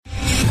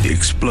The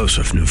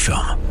explosive new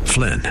film,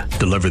 Flynn,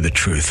 deliver the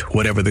truth,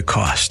 whatever the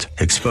cost,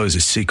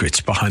 exposes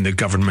secrets behind the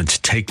government's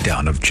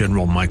takedown of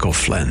General Michael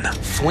Flynn.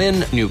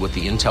 Flynn knew what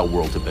the intel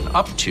world had been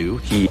up to.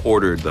 He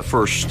ordered the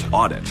first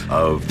audit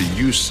of the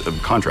use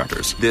of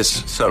contractors.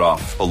 This set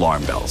off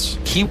alarm bells.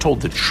 He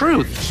told the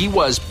truth. He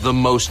was the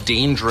most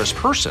dangerous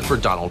person for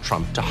Donald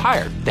Trump to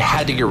hire. They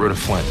had to get rid of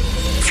Flynn.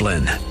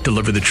 Flynn,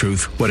 deliver the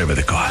truth, whatever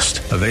the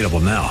cost. Available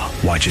now.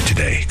 Watch it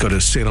today. Go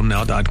to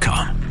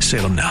salemnow.com.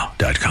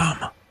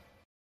 salemnow.com.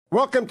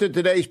 Welcome to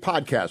today's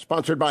podcast,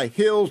 sponsored by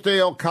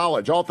Hillsdale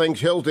College. All things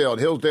Hillsdale at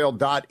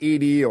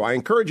hillsdale.edu. I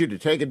encourage you to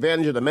take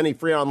advantage of the many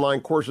free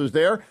online courses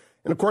there.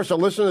 And, of course, to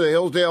listen to the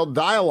Hillsdale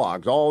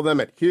Dialogues, all of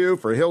them at Hugh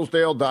for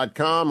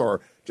Hillsdale.com,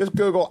 or just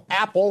Google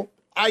Apple,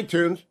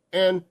 iTunes,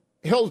 and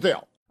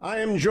Hillsdale. I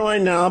am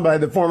joined now by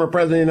the former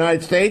President of the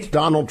United States,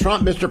 Donald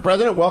Trump. Mr.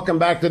 President, welcome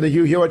back to the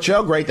Hugh Hewitt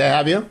Show. Great to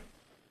have you.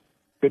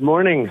 Good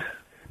morning.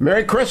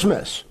 Merry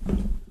Christmas.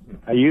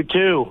 You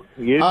too.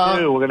 You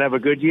too. We're going to have a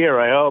good year,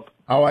 I hope.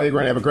 Oh, I think we're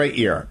going to have a great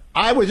year.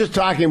 I was just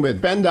talking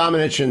with Ben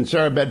Domenech and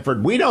Sarah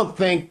Bedford. We don't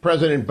think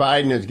President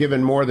Biden has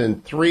given more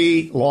than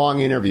 3 long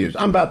interviews.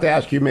 I'm about to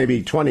ask you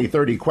maybe 20,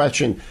 30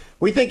 questions.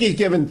 We think he's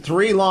given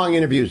 3 long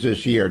interviews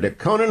this year to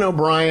Conan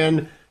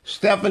O'Brien,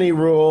 Stephanie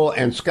Ruhle,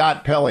 and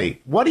Scott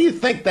Pelley. What do you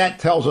think that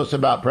tells us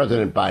about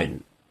President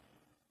Biden?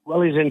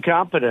 Well, he's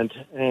incompetent,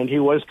 and he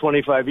was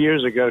 25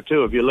 years ago,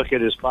 too, if you look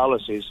at his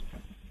policies.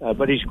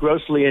 But he's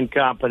grossly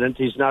incompetent.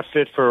 He's not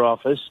fit for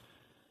office.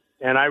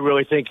 And I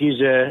really think he's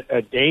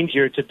a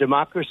danger to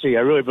democracy.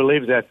 I really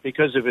believe that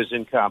because of his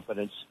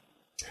incompetence.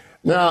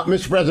 Now,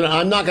 Mr. President,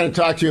 I'm not going to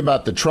talk to you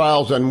about the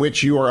trials on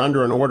which you are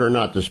under an order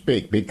not to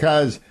speak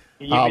because...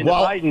 You mean the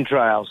Biden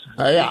trials?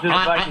 Yeah, These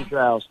are the Biden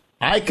trials.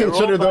 I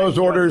consider those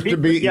orders to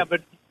be... Yeah,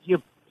 but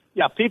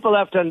people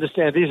have to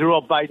understand these are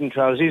all Biden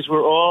trials. These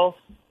were all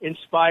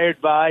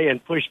inspired by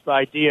and pushed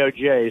by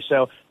DOJ.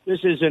 So this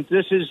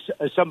is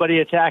somebody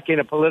attacking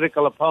a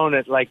political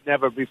opponent like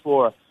never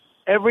before.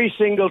 Every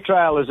single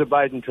trial is a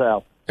Biden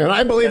trial. And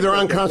I believe they're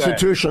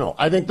unconstitutional.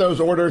 I think those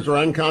orders are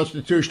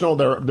unconstitutional.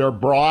 They're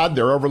broad.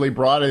 They're overly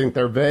broad. I think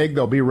they're vague.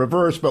 They'll be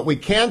reversed. But we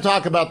can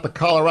talk about the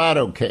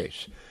Colorado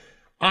case.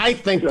 I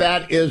think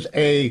that is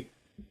a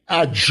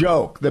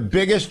joke, the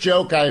biggest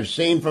joke I've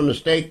seen from the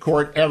state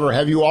court ever.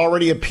 Have you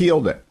already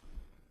appealed it?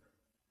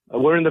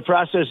 We're in the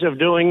process of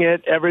doing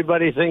it.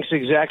 Everybody thinks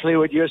exactly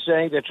what you're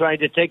saying. They're trying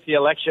to take the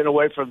election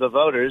away from the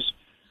voters.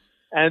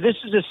 And this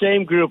is the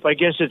same group. I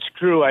guess it's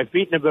Crew. I've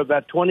beaten them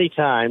about 20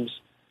 times.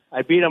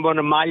 I beat them on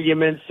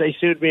emoluments. They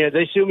sue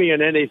me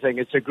on anything.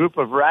 It's a group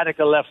of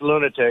radical left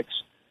lunatics,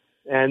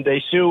 and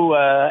they sue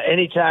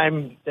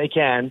anytime they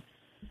can.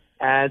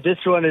 And this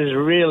one is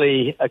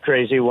really a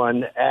crazy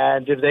one.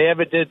 And if they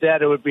ever did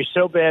that, it would be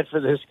so bad for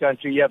this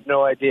country. You have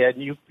no idea.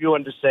 And you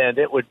understand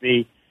it would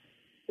be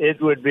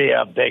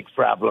a big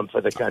problem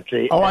for the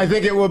country. Oh, I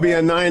think it will be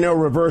a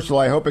 9-0 reversal.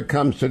 I hope it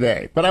comes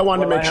today. But I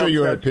wanted to make sure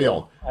you had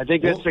appealed. I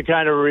think that's the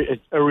kind of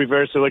a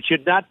reversal. It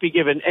should not be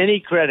given any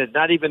credit,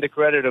 not even the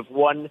credit of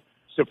one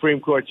Supreme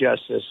Court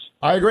justice.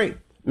 I agree.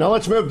 Now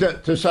let's move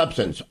to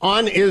substance.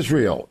 On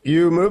Israel,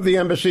 you moved the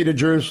embassy to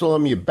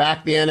Jerusalem. You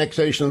backed the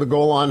annexation of the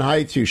Golan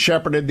Heights. You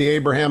shepherded the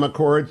Abraham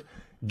Accords.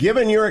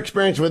 Given your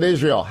experience with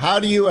Israel, how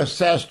do you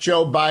assess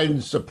Joe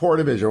Biden's support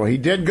of Israel? He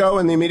did go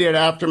in the immediate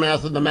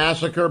aftermath of the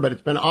massacre, but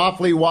it's been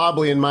awfully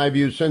wobbly in my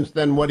view since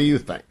then. What do you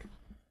think?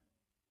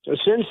 So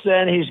since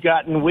then, he's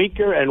gotten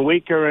weaker and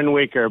weaker and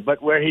weaker.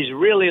 But where he's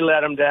really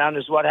let him down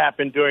is what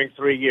happened during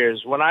 3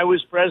 years. When I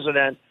was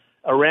president,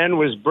 Iran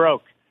was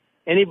broke.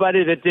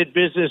 Anybody that did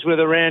business with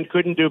Iran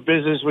couldn't do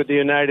business with the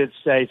United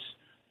States.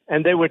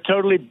 And they were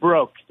totally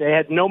broke. They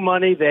had no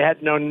money. They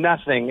had no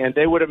nothing. And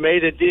they would have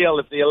made a deal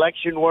if the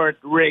election weren't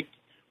rigged,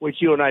 which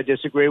you and I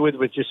disagree with,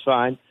 which is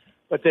fine.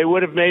 But they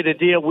would have made a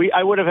deal.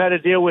 I would have had a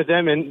deal with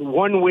them in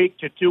 1 week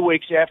to 2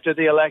 weeks after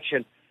the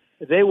election.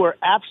 They were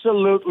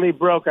absolutely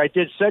broke. I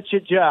did such a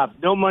job.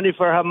 No money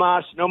for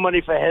Hamas, no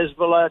money for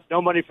Hezbollah,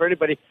 no money for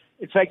anybody.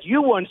 In fact,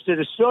 you once did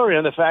a story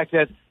on the fact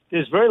that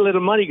there's very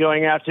little money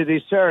going out to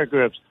these terror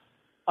groups.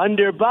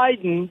 Under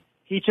Biden,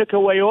 he took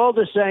away all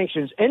the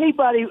sanctions.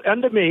 Anybody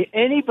under me,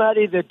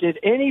 anybody that did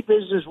any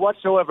business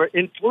whatsoever,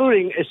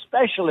 including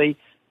especially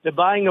the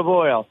buying of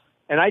oil.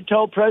 And I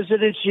told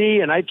President Xi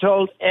and I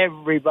told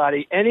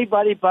everybody,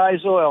 anybody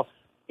buys oil,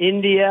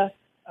 India,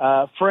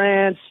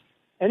 France,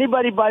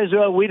 anybody buys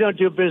oil, we don't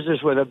do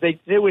business with them.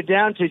 They were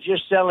down to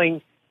just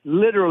selling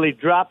literally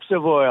drops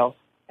of oil,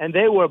 and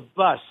they were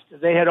bust.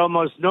 They had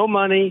almost no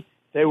money.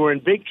 They were in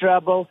big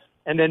trouble.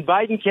 And then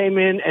Biden came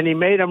in and he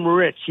made them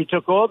rich. He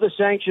took all the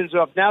sanctions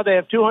off. Now they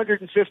have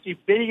 $250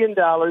 billion.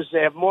 They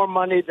have more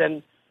money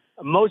than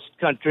most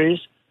countries,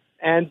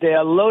 and they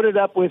are loaded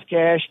up with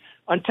cash.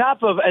 On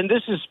top of, and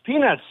this is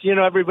peanuts, you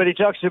know, everybody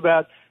talks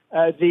about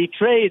the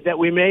trade that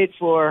we made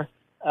for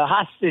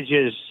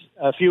hostages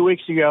a few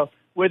weeks ago,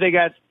 where they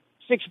got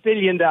 $6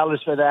 billion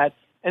for that.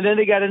 And then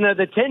they got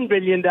another $10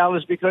 billion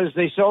because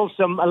they sold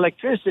some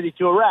electricity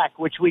to Iraq,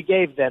 which we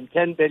gave them,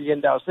 $10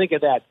 billion. Think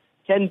of that,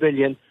 $10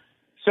 billion.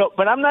 So,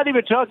 but I'm not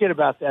even talking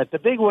about that. The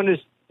big one is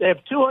They have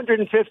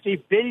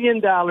 $250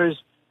 billion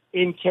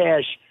in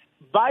cash.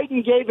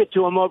 Biden gave it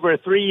to them over a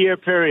 3-year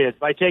period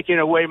by taking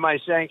away my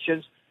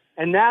sanctions.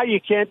 And now you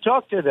can't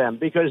talk to them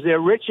because they're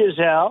rich as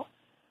hell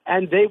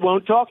and they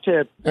won't talk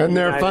to. And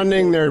they're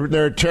funding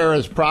their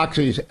terrorist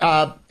proxies.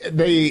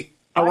 The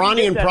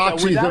Iranian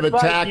proxies have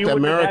attacked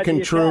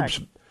American troops.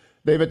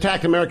 They've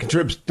attacked American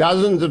troops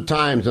dozens of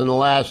times in the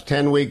last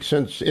 10 weeks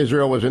since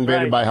Israel was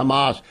invaded by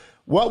Hamas.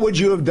 What would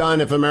you have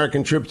done if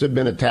American troops had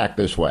been attacked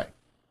this way?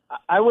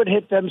 I would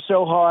hit them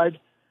so hard.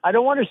 I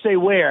don't want to say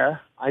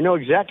where. I know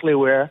exactly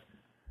where.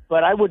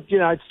 But I would,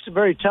 it's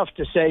very tough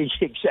to say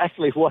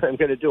exactly what I'm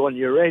going to do on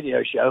your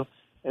radio show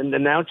and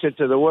announce it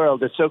to the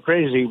world. It's so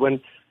crazy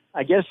when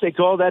I guess they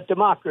call that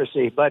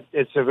democracy, but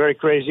it's a very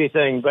crazy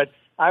thing. But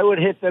I would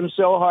hit them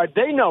so hard.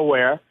 They know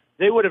where.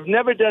 They would have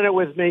never done it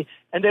with me,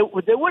 and they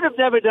would have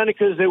never done it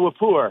because they were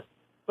poor.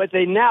 But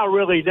they now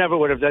really never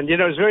would have done.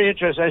 It's very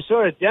interesting. I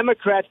saw a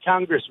Democrat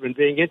congressman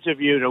being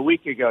interviewed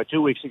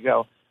 2 weeks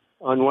ago,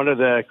 on one of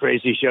the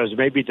crazy shows,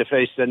 maybe to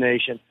Face the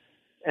Nation.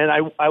 And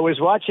I was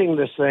watching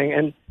this thing,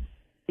 and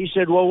he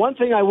said, well, one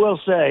thing I will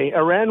say,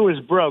 Iran was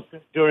broke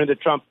during the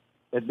Trump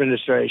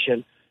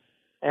administration,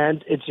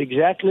 and it's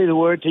exactly the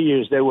word to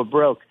use. They were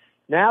broke.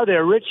 Now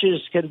they're rich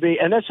as can be,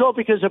 and that's all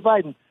because of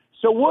Biden.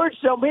 So words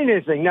don't mean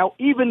anything. Now,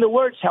 even the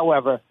words,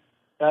 however,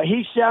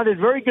 he sounded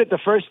very good the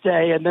first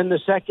day, and then the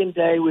second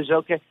day was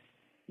okay.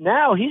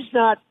 Now he's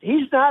not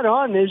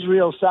on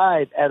Israel's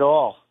side at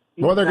all.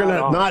 Well, they're going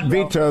to not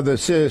veto the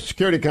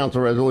Security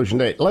Council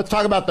Resolution 8. Let's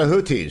talk about the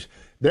Houthis.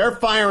 They're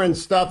firing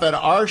stuff at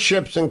our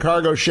ships and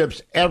cargo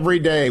ships every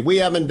day. We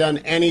haven't done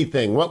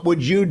anything. What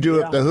would you do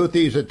if the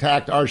Houthis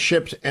attacked our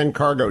ships and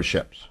cargo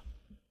ships?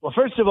 Well,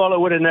 first of all, it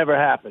would have never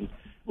happened.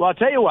 Well, I'll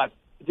tell you what.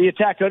 The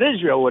attack on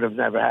Israel would have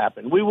never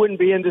happened. We wouldn't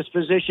be in this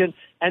position.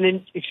 And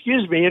in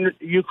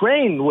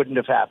Ukraine wouldn't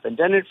have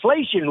happened. And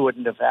inflation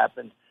wouldn't have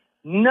happened.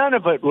 None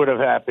of it would have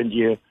happened,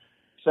 Hugh.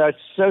 So it's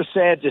so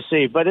sad to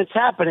see. But it's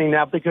happening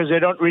now because they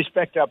don't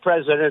respect our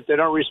president. They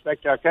don't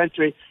respect our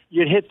country.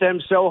 You'd hit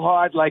them so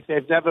hard like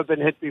they've never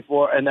been hit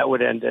before, and that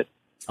would end it.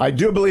 I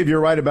do believe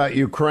you're right about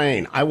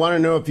Ukraine. I want to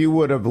know if you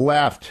would have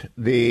left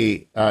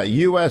the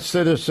U.S.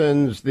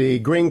 citizens, the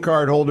green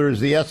card holders,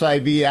 the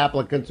SIV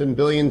applicants, and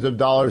billions of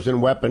dollars in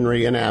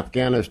weaponry in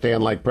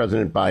Afghanistan like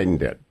President Biden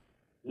did.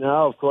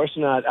 No, of course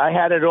not. I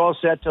had it all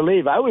set to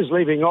leave. I was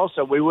leaving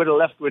also. We would have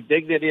left with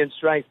dignity and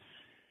strength.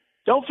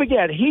 Don't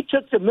forget, he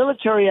took the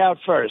military out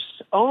first.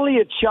 Only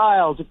a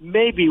child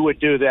maybe would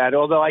do that,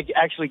 although I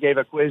actually gave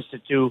a quiz to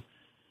 2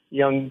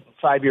 young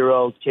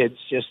 5-year-old kids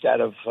just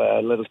out of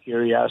a little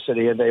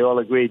curiosity, and they all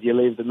agreed you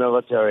leave the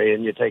military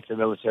and you take the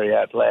military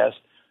out last.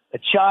 A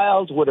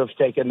child would have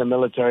taken the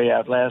military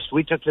out last.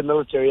 We took the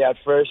military out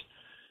first.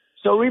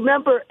 So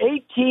remember,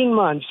 18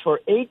 months,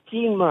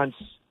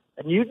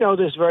 and you know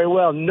this very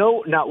well,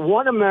 not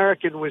one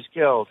American was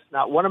killed.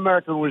 Not one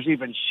American was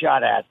even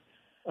shot at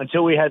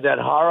until we had that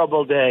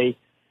horrible day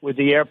with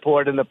the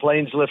airport and the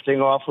planes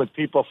lifting off with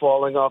people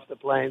falling off the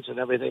planes and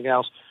everything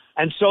else,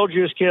 and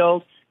soldiers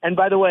killed. And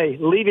by the way,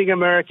 leaving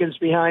Americans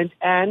behind,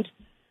 and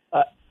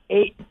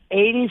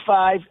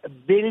 $85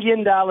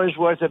 billion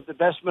worth of the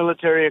best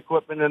military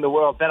equipment in the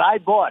world that I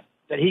bought,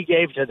 that he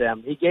gave to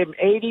them. He gave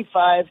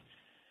them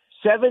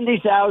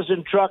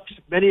 70,000 trucks,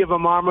 many of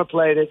them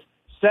armor-plated,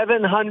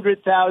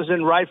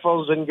 700,000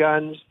 rifles and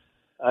guns,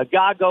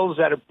 goggles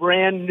that are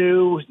brand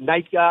new,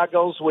 night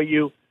goggles where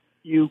you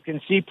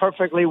can see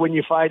perfectly when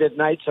you fight at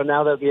night, so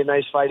now there'll be a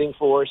nice fighting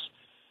force.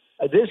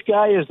 This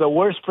guy is the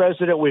worst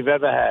president we've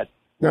ever had.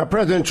 Now,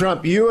 President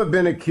Trump, you have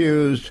been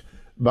accused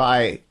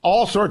by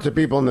all sorts of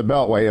people in the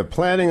Beltway of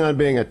planning on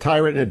being a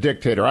tyrant and a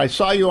dictator. I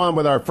saw you on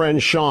with our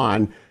friend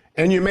Sean,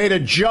 and you made a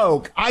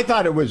joke. I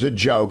thought it was a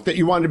joke that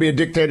you wanted to be a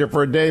dictator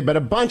for a day, but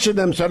a bunch of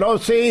them said, oh,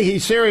 see,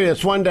 he's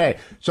serious one day.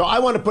 So I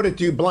want to put it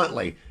to you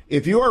bluntly.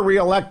 If you are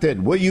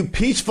reelected, will you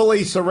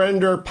peacefully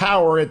surrender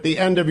power at the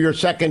end of your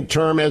second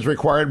term as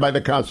required by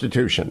the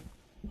Constitution?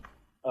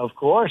 Of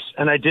course,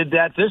 and I did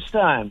that this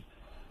time.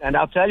 And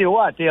I'll tell you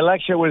what, the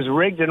election was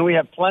rigged, and we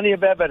have plenty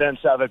of evidence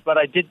of it. But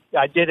I did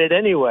it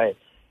anyway.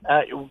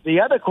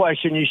 The other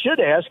question you should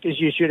ask is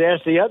you should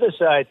ask the other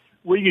side,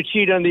 will you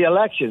cheat on the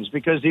elections?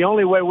 Because the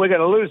only way we're going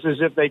to lose is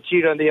if they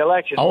cheat on the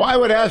elections. Oh, I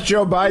would ask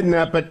Joe Biden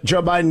that, but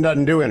Joe Biden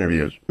doesn't do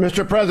interviews.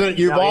 Mr. President,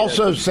 you've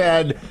also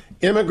said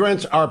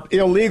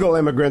illegal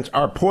immigrants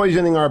are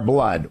poisoning our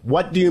blood.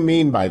 What do you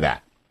mean by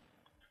that?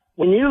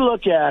 When you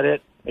look at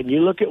it and you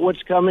look at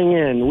what's coming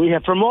in, we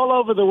have from all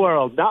over the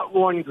world, not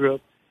one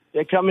group.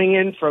 They're coming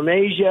in from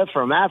Asia,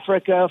 from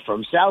Africa,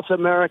 from South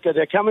America.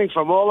 They're coming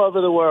from all over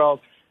the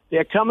world.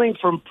 They're coming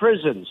from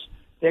prisons.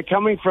 They're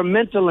coming from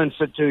mental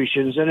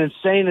institutions and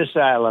insane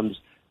asylums.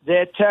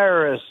 They're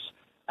terrorists.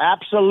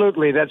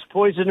 Absolutely. That's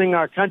poisoning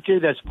our country.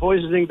 That's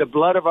poisoning the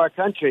blood of our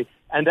country.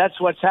 And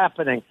that's what's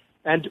happening.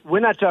 And we're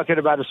not talking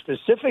about a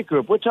specific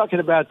group. We're talking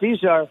about this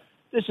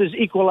is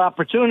equal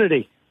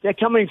opportunity. They're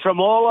coming from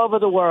all over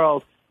the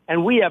world,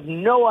 and we have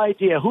no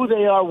idea who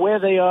they are, where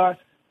they are.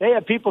 They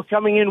have people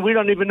coming in. We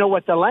don't even know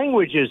what the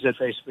language is that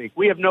they speak.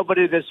 We have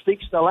nobody that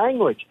speaks the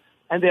language.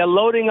 and they're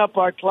loading up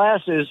our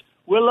classes.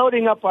 We're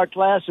loading up our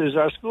classes,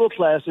 our school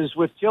classes,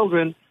 with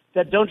children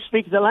that don't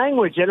speak the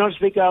language. They don't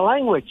speak our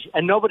language,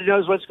 and nobody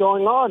knows what's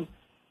going on.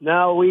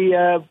 Now we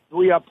are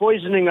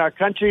poisoning our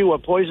country. We're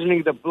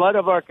poisoning the blood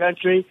of our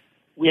country.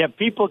 We have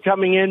people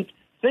coming in.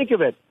 Think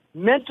of it.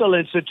 Mental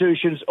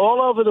institutions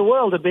all over the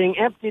world are being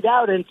emptied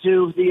out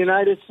into the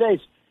United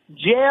States.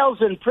 Jails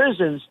and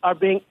prisons are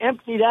being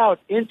emptied out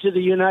into the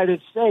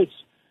United States.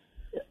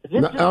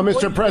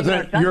 Mr.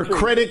 President, your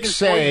critics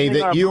say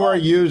that you are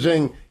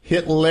using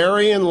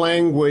Hitlerian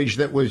language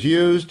that was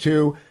used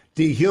to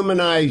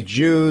dehumanize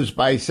Jews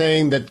by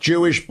saying that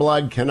Jewish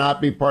blood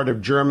cannot be part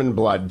of German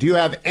blood. Do you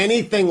have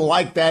anything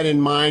like that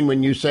in mind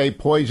when you say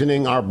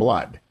poisoning our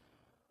blood?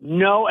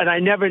 No, and I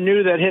never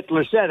knew that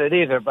Hitler said it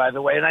either, by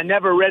the way. And I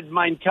never read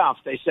Mein Kampf.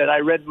 They said I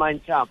read Mein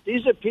Kampf.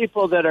 These are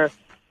people that are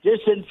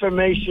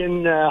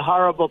disinformation,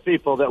 horrible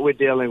people that we're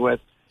dealing with.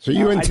 So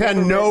you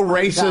intend no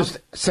racist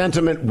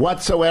sentiment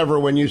whatsoever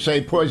when you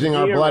say poisoning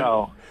our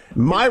blood?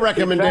 My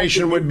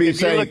recommendation would be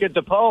saying... If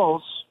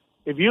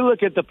you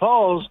look at the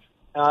polls,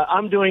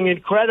 I'm doing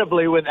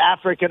incredibly with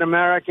African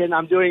American.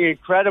 I'm doing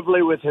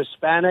incredibly with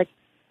Hispanic.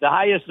 The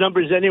highest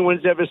numbers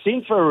anyone's ever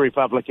seen for a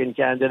Republican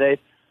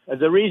candidate.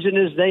 The reason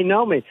is they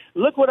know me.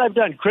 Look what I've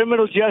done.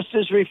 Criminal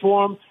justice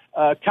reform,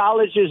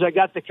 colleges. I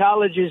got the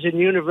colleges and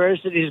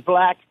universities,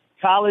 black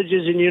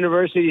colleges and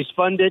universities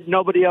funded.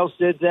 Nobody else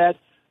did that.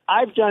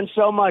 I've done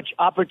so much.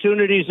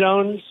 Opportunity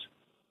zones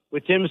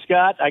with Tim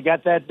Scott. I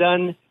got that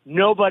done.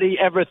 Nobody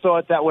ever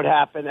thought that would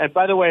happen. And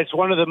by the way, it's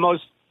one of the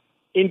most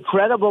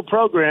incredible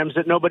programs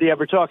that nobody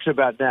ever talks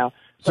about now.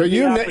 So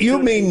you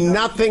mean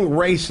nothing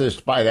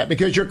racist by that?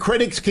 Because your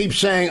critics keep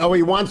saying, oh,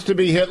 he wants to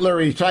be Hitler.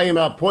 He's talking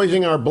about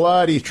poisoning our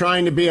blood. He's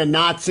trying to be a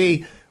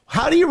Nazi.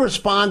 How do you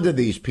respond to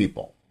these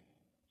people?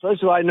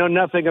 First of all, I know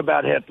nothing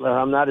about Hitler.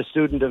 I'm not a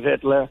student of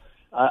Hitler.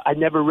 I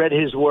never read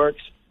his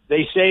works.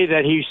 They say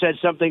that he said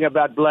something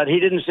about blood. He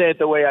didn't say it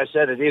the way I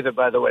said it either,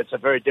 by the way. It's a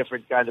very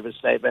different kind of a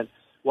statement.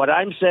 What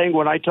I'm saying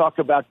when I talk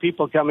about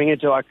people coming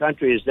into our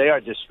country is they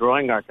are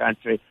destroying our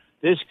country.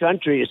 This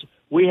country is,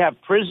 we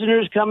have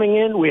prisoners coming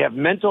in. We have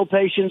mental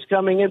patients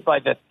coming in by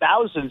the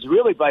thousands,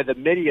 really by the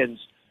millions,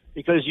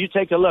 because you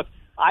take a look.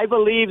 I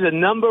believe the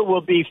number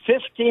will be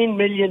 15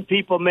 million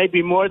people,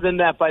 maybe more than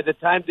that, by the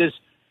time this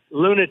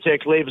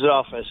lunatic leaves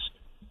office.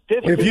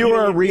 If you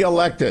are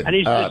reelected, and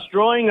he's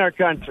destroying our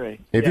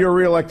country. If you're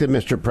reelected,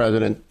 Mr.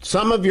 President,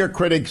 some of your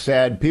critics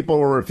said people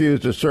will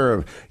refuse to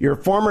serve. Your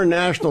former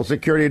national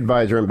security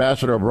advisor,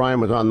 Ambassador O'Brien,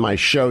 was on my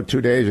show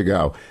 2 days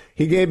ago.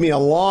 He gave me a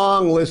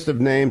long list of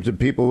names of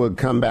people who would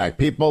come back.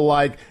 People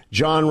like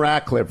John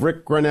Ratcliffe,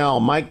 Rick Grinnell,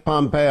 Mike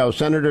Pompeo,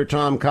 Senator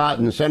Tom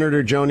Cotton,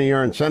 Senator Joni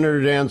Ernst,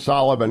 Senator Dan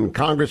Sullivan,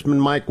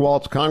 Congressman Mike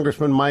Waltz,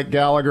 Congressman Mike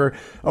Gallagher.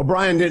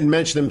 O'Brien didn't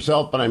mention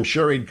himself, but I'm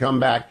sure he'd come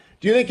back.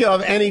 Do you think you'll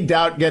have any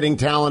doubt getting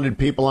talented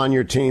people on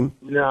your team?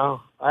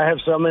 No, I have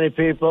so many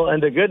people.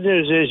 And the good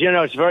news is,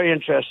 it's very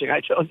interesting.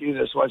 I told you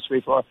this once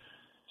before.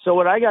 So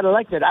when I got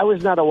elected, I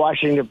was not a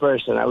Washington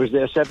person. I was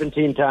there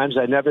 17 times.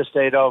 I never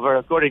stayed over,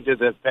 according to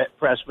the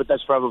press, but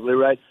that's probably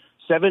right.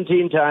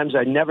 17 times.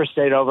 I never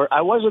stayed over.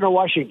 I wasn't a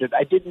Washington.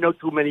 I didn't know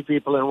too many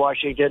people in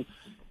Washington.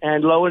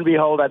 And lo and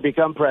behold, I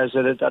become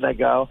president and I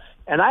go.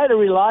 And I had to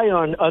rely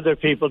on other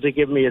people to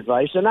give me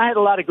advice. And I had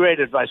a lot of great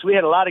advice. We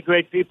had a lot of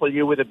great people.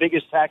 You were the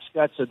biggest tax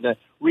cuts and the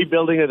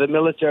rebuilding of the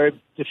military,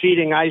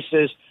 defeating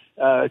ISIS,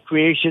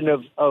 creation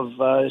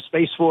of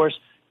Space Force.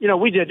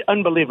 We did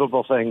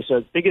unbelievable things.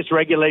 Biggest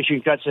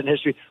regulation cuts in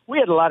history. We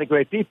had a lot of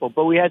great people,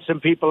 but we had some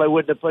people I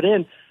wouldn't have put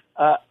in.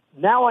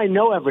 Now I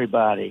know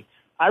everybody.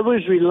 I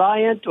was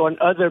reliant on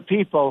other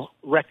people's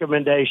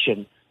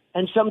recommendation.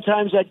 And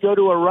sometimes I'd go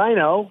to a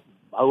rhino.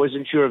 I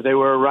wasn't sure if they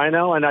were a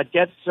rhino, and I'd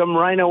get some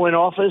rhino in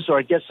office, or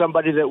I'd get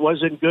somebody that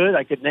wasn't good.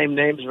 I could name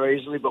names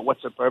very easily, but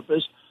what's the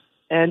purpose?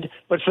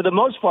 But for the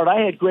most part, I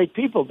had great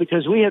people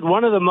because we had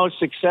one of the most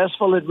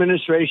successful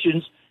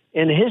administrations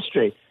in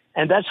history.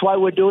 And that's why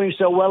we're doing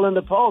so well in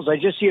the polls. I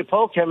just see a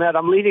poll come out.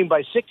 I'm leading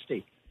by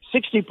 60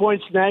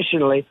 points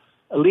nationally,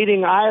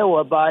 leading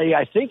Iowa by,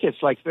 I think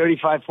it's like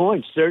 35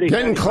 points.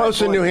 Getting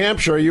close in New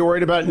Hampshire. Are you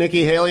worried about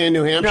Nikki Haley in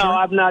New Hampshire? No,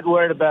 I'm not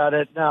worried about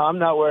it.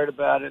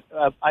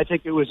 I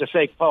think it was a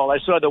fake poll. I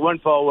saw the one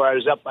poll where I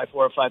was up by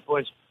 4 or 5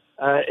 points.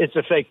 It's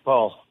a fake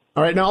poll.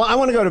 All right, now I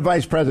want to go to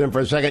Vice President for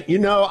a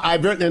second.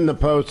 I've written in the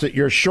post that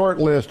your short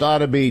list ought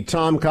to be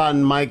Tom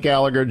Cotton, Mike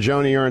Gallagher,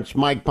 Joni Ernst,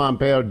 Mike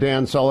Pompeo,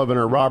 Dan Sullivan,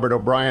 or Robert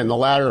O'Brien. The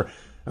latter,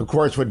 of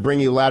course, would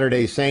bring you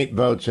Latter-day Saint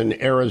votes in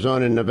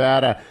Arizona and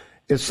Nevada.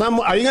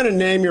 Are you going to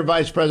name your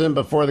vice president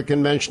before the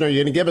convention? Are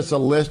you going to give us a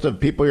list of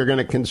people you're going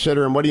to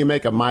consider? And what do you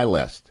make of my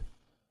list?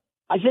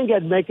 I think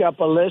I'd make up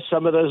a list.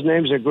 Some of those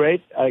names are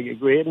great. I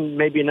agree. And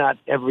maybe not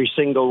every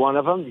single one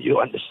of them. You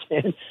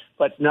understand.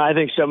 But no, I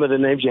think some of the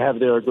names you have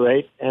there are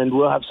great. And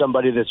we'll have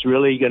somebody that's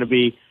really going to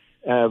be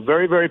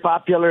very, very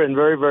popular and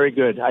very, very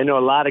good. I know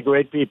a lot of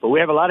great people. We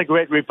have a lot of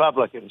great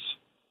Republicans.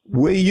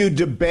 Will you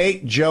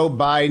debate Joe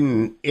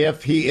Biden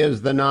if he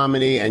is the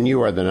nominee and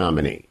you are the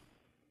nominee?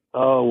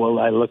 Oh, well,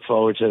 I look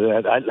forward to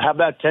that. How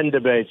about 10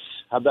 debates?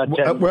 How about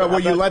 10? Well, will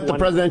you let the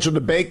Presidential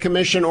Debate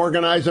Commission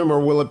organize them, or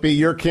will it be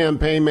your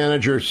campaign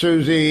manager,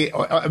 Susie,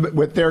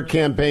 with their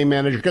campaign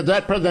manager? Because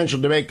that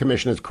Presidential Debate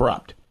Commission is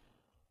corrupt.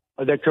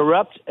 They're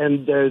corrupt,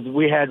 and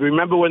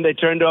remember when they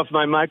turned off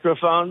my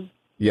microphone?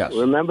 Yes.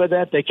 Remember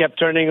that? They kept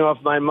turning off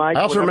my mic.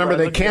 I also remember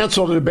they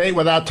canceled the debate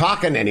without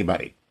talking to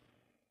anybody.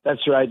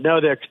 That's right. No,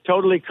 they're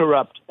totally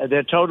corrupt.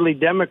 They're totally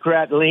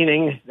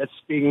Democrat-leaning. That's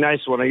being nice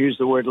when I use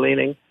the word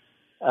leaning.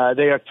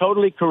 They are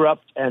totally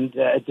corrupt, and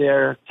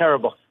they're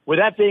terrible. With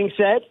that being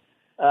said,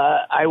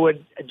 I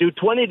would do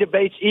 20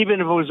 debates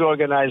even if it was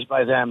organized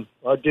by them.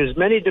 Or do as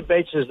many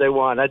debates as they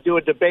want. I'd do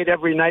a debate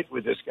every night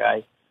with this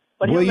guy.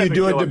 But will you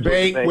do a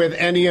debate with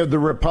any of the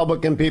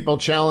Republican people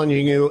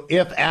challenging you?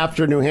 If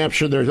after New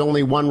Hampshire there's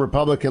only one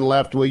Republican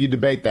left, will you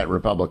debate that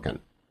Republican?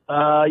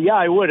 Yeah,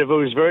 I would. If it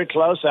was very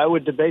close, I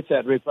would debate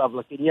that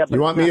Republican. Yeah, but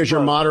you want me as your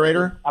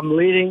moderator? I'm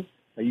leading.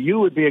 You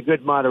would be a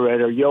good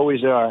moderator. You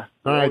always are.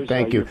 All right,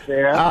 thank you.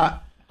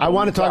 I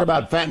want to talk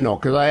about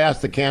fentanyl because I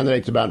asked the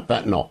candidates about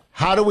fentanyl.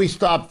 How do we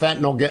stop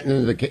fentanyl getting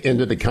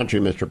into the country,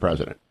 Mr.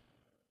 President?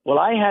 Well,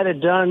 I had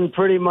it done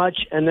pretty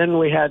much, and then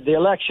we had the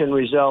election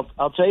result.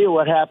 I'll tell you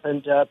what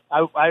happened.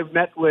 I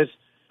met with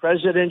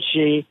President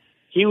Xi.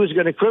 He was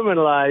going to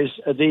criminalize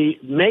the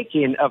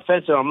making of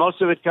fentanyl.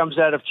 Most of it comes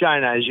out of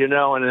China, as you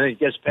know, and then it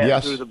gets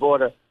passed through the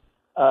border.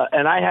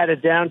 And I had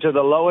it down to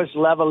the lowest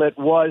level it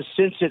was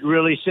since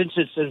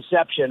its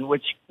inception,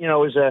 which,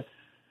 is a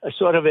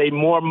sort of a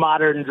more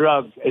modern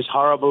drug, as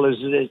horrible as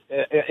it is.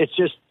 It's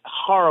just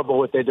horrible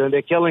what they're doing.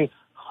 They're killing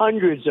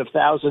hundreds of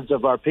thousands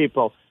of our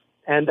people.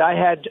 And I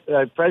had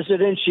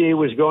President Xi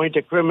was going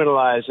to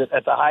criminalize it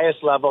at the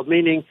highest level,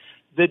 meaning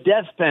the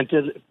death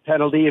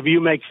penalty if you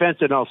make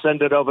fentanyl,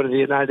 send it over to the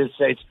United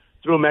States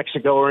through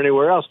Mexico or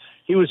anywhere else.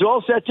 He was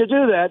all set to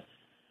do that.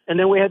 And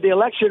then we had the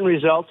election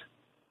result,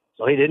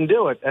 so he didn't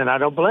do it. And I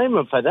don't blame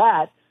him for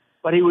that.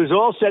 But he was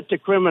all set to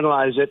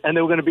criminalize it, and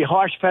there were going to be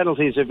harsh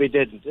penalties if he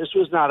didn't. This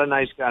was not a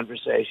nice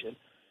conversation.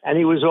 And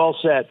he was all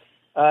set.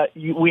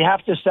 We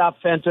have to stop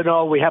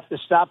fentanyl. We have to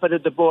stop it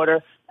at the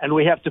border. And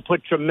we have to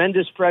put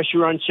tremendous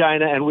pressure on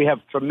China. And we have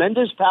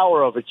tremendous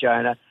power over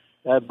China.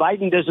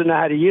 Biden doesn't know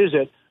how to use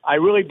it. I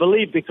really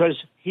believe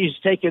because he's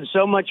taken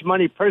so much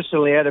money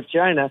personally out of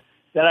China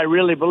that I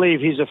really believe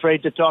he's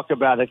afraid to talk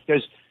about it.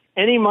 Because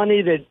any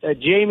money that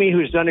Jamie,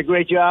 who's done a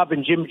great job,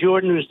 and Jim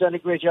Jordan, who's done a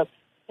great job,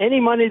 any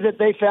money that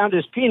they found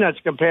is peanuts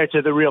compared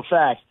to the real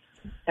fact.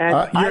 And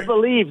I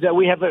believe that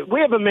we have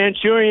a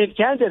Manchurian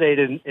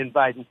candidate in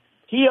Biden.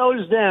 He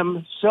owes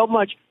them so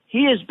much.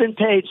 He has been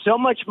paid so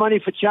much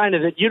money for China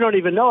that you don't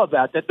even know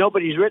about, that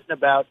nobody's written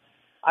about.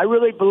 I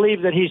really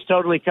believe that he's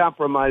totally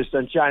compromised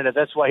on China.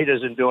 That's why he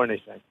doesn't do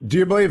anything. Do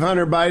you believe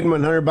Hunter Biden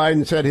when Hunter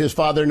Biden said his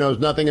father knows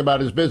nothing about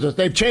his business?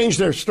 They've changed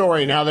their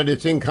story now that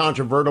it's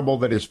incontrovertible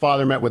that his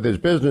father met with his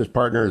business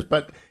partners,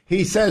 but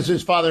he says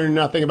his father knew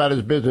nothing about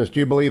his business. Do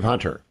you believe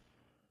Hunter?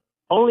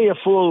 Only a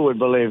fool would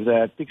believe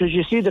that, because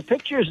you see the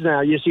pictures now.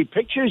 You see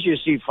pictures, you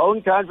see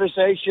phone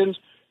conversations.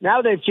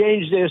 Now they've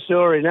changed their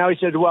story. Now he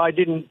said, well, I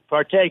didn't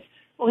partake.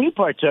 Well, he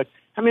partook.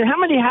 I mean, how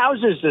many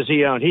houses does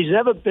he own? He's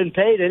never been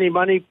paid any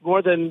money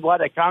more than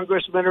what a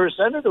congressman or a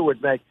senator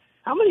would make.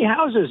 How many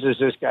houses does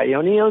this guy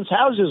own? He owns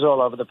houses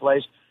all over the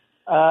place.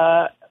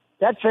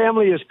 That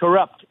family is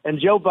corrupt, and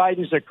Joe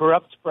Biden's a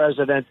corrupt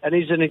president, and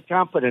he's an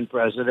incompetent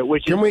president,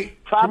 which can we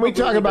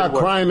talk about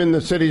crime in the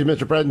cities,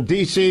 Mr. President?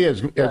 D.C.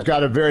 has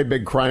got a very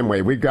big crime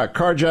wave. We've got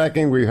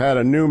carjacking. We've had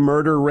a new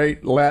murder rate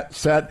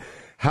set.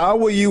 How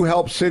will you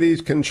help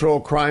cities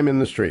control crime in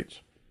the streets?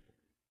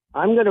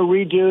 I'm going to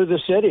redo the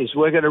cities.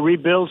 We're going to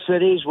rebuild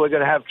cities. We're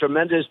going to have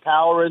tremendous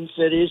power in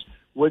cities.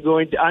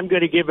 I'm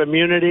going to give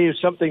immunity,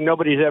 something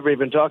nobody's ever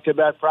even talked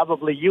about.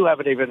 Probably you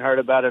haven't even heard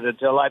about it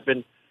until I've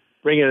been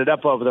bringing it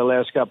up over the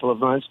last couple of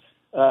months.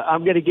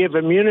 I'm going to give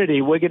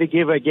immunity. We're going to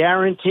give a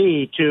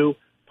guarantee to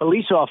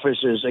police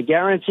officers, a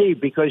guarantee,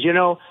 because,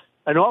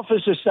 an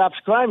officer stops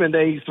crime and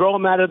they throw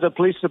him out of the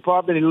police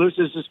department. He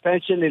loses his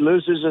pension. He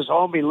loses his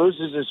home. He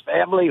loses his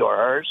family or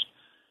hers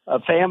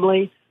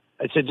family.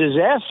 It's a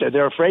disaster.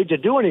 They're afraid to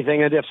do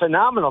anything, and they're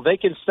phenomenal. They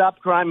can stop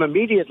crime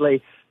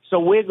immediately. So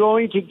we're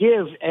going to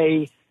give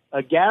a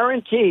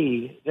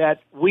guarantee that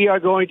we are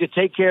going to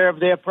take care of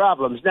their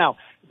problems. Now,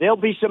 there'll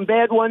be some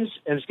bad ones,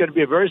 and it's going to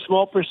be a very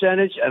small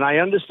percentage, and I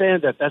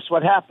understand that. That's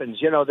what happens.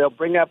 They'll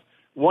bring up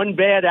one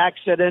bad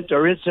accident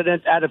or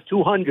incident out of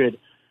 200.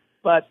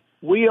 But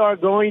we are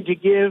going to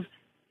give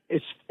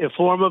it's a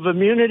form of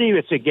immunity.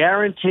 It's a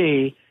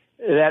guarantee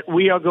that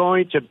we are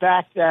going to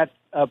back that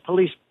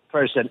police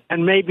person,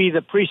 and maybe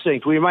the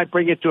precinct. We might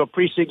bring it to a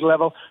precinct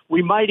level.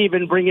 We might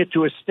even bring it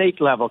to a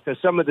state level,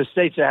 because some of the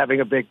states are having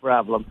a big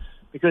problem.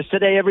 Because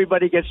today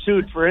everybody gets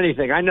sued for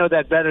anything. I know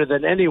that better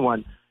than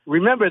anyone.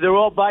 Remember, they're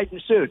all Biden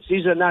suits.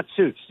 These are not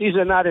suits. These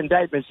are not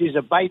indictments. These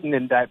are Biden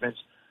indictments.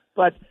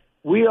 But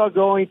we are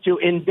going to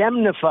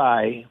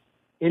indemnify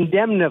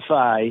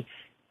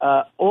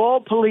all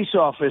police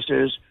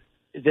officers.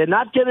 They're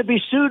not going to be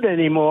sued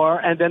anymore,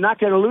 and they're not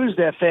going to lose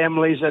their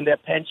families and their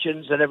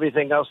pensions and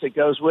everything else that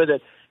goes with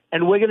it.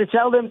 and we're going to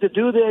tell them to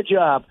do their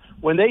job.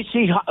 When they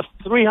see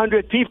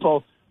 300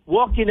 people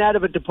walking out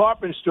of a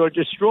department store,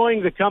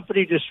 destroying the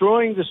company,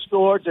 destroying the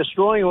store,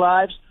 destroying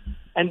lives,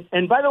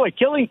 and by the way,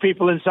 killing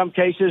people in some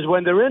cases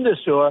when they're in the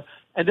store,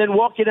 and then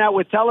walking out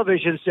with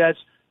television sets,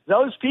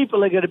 those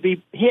people are going to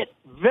be hit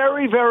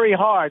very, very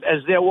hard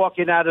as they're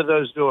walking out of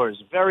those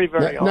doors. Very,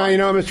 very hard. Now, you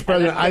know, Mr.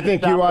 President, I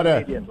think you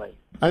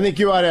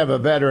ought to have a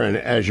veteran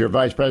as your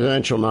vice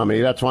presidential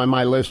nominee. That's why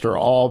my list are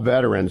all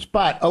veterans.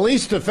 But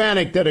Elise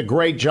Stefanik did a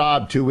great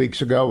job 2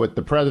 weeks ago with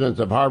the presidents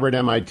of Harvard,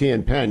 MIT,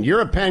 and Penn.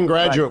 You're a Penn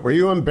graduate. Right. Were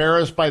you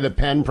embarrassed by the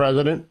Penn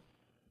president?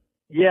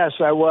 Yes,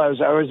 I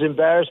was. I was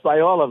embarrassed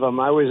by all of them.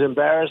 I was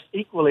embarrassed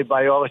equally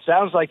by all. It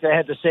sounds like they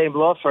had the same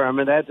law firm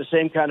and they had the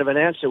same kind of an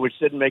answer, which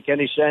didn't make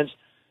any sense.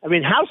 I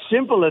mean, how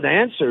simple an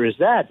answer is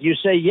that? You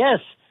say yes.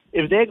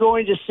 If they're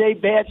going to say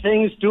bad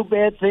things, do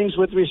bad things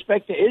with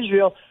respect to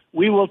Israel,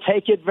 we will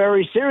take it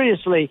very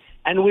seriously,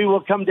 and we will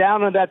come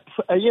down on that,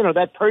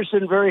 that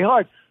person very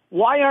hard.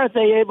 Why aren't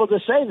they able to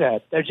say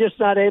that? They're just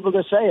not able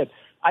to say it.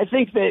 I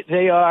think that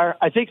they are.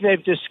 I think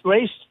they've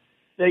disgraced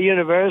the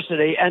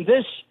university, and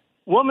this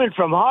woman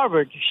from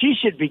Harvard, she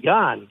should be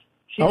gone.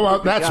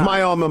 That's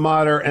my alma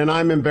mater, and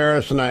I'm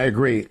embarrassed, and I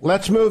agree.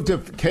 Let's move to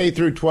K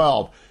through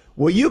 12.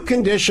 Will you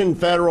condition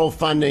federal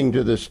funding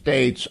to the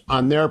states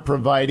on their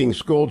providing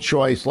school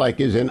choice like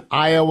is in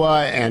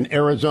Iowa and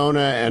Arizona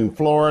and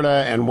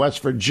Florida and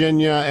West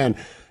Virginia? And,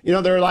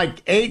 there are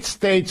like 8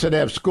 states that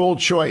have school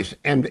choice.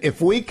 And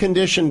if we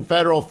condition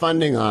federal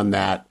funding on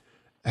that,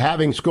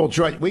 having school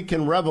choice, we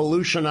can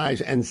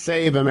revolutionize and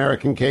save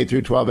American K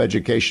through 12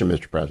 education,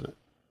 Mr. President.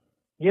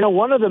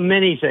 One of the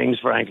many things,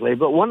 frankly,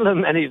 but one of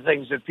the many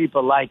things that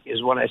people like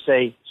is when I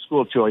say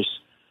school choice.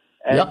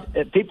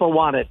 And people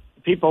want it.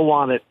 People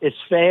want it. It's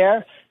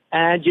fair.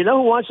 And you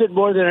know who wants it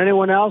more than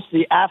anyone else?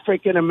 The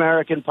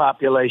African-American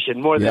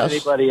population, more than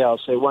anybody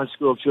else. They want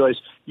school choice.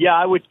 Yeah,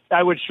 I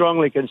would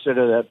strongly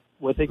consider that.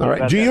 All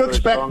right. Do you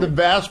expect the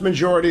vast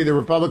majority of the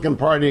Republican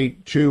Party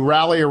to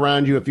rally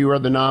around you if you are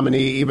the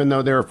nominee, even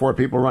though there are 4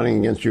 people running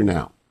against you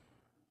now?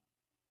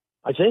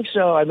 I think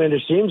so. I mean,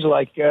 it seems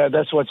like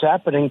that's what's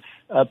happening.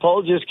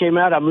 Poll just came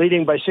out. I'm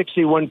leading by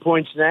 61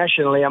 points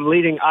nationally. I'm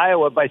leading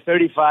Iowa by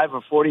 35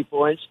 or 40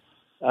 points.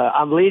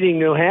 I'm leading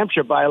New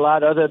Hampshire by a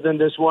lot other than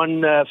this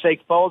one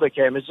fake poll that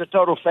came. It's a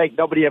total fake.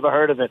 Nobody ever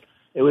heard of it.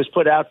 It was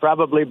put out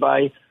probably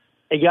by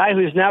a guy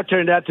who's now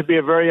turned out to be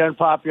a very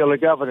unpopular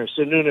governor,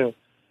 Sununu.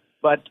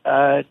 But,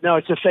 no,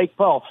 it's a fake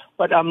poll.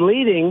 But I'm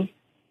leading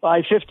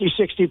by 50,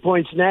 60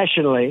 points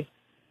nationally.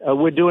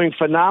 We're doing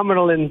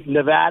phenomenal in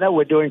Nevada.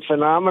 We're doing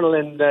phenomenal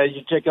in,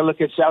 you take a look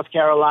at South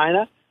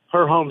Carolina,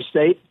 her home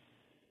state.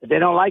 They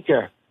don't like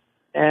her.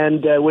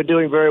 And we're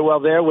doing very well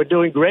there. We're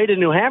doing great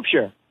in New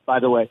Hampshire, by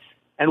the way.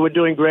 And we're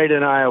doing great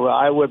in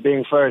Iowa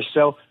being first.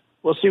 So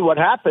we'll see what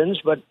happens,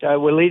 but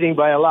we're leading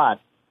by a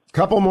lot.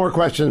 Couple more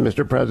questions,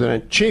 Mr.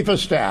 President. Chief of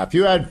Staff,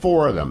 you had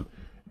 4 of them.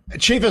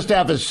 Chief of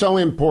Staff is so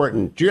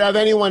important. Do you have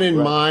anyone in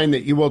mind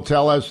that you will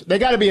tell us? They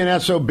got to be an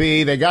SOB.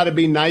 They got to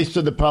be nice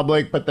to the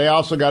public, but they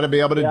also got to be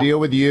able to deal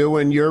with you,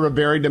 and you're a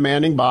very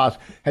demanding boss.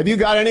 Have you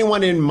got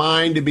anyone in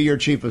mind to be your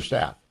Chief of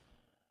Staff?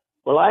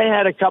 Well, I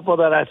had a couple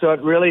that I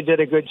thought really did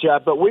a good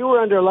job, but we were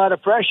under a lot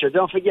of pressure.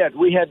 Don't forget,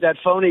 we had that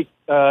phony,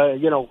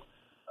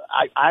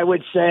 I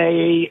would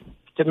say,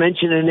 to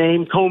mention a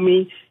name,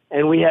 Comey,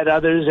 and we had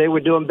others. They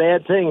were doing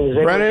bad things.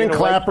 Brennan and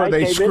Clapper,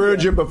 they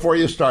screwed you before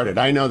you started.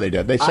 I know they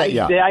did. They set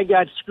you up. I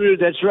got screwed.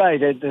 That's right.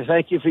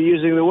 Thank you for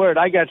using the word.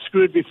 I got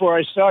screwed before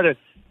I started.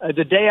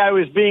 The day I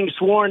was being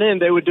sworn in,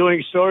 they were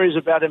doing stories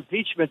about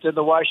impeachment in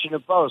the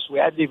Washington Post. We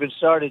hadn't even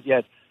started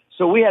yet.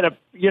 So we had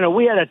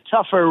a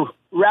tougher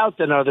route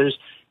than others,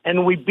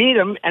 and we beat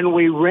them, and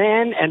we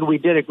ran, and we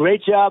did a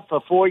great job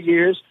for 4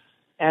 years.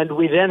 And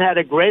we then had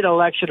a great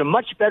election, a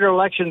much better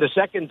election the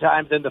second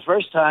time than the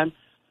first time.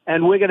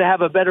 And we're going to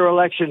have a better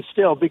election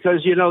still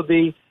because,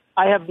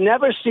 I have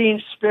never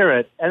seen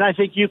spirit, and I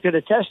think you could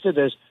attest to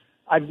this.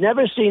 I've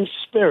never seen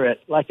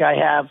spirit like I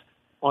have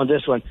on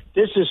this one.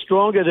 This is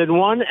stronger than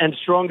 1 and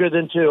stronger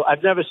than 2.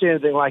 I've never seen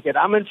anything like it.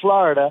 I'm in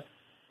Florida,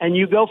 and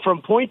you go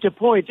from point to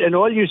point, and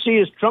all you see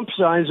is Trump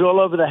signs all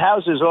over the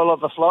houses all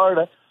over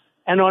Florida.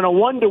 And on a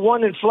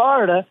 1-to-1 in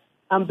Florida,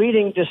 I'm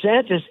beating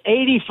DeSantis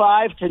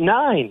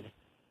 85-9.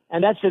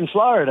 And that's in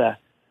Florida.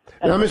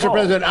 Now, Mr.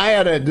 President, I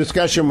had a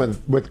discussion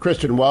with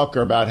Kristen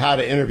Welker about how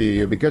to interview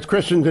you because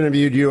Kristen's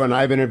interviewed you and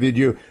I've interviewed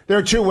you. There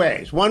are 2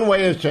 ways. One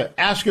way is to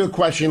ask you a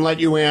question, let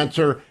you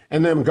answer,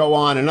 and then go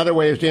on. Another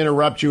way is to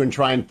interrupt you and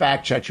try and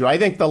fact check you. I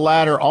think the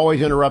latter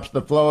always interrupts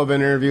the flow of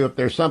an interview. If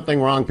there's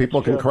something wrong,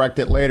 people can correct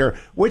it later.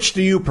 Which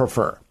do you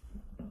prefer?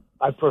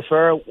 I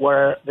prefer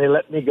where they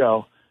let me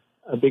go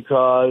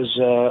because,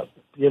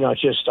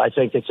 I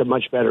think it's a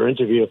much better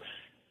interview.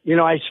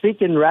 I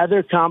speak in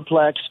rather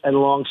complex and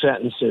long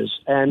sentences,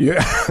 and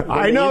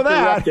I know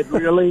that.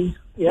 Really,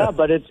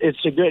 but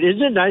it's a good.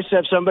 Isn't it nice to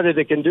have somebody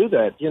that can do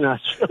that?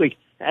 It's really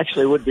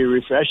actually would be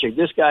refreshing.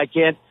 This guy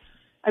can't.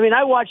 I mean,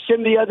 I watched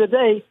him the other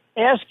day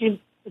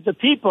asking the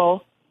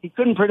people. He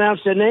couldn't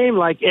pronounce their name,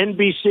 like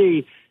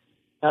NBC,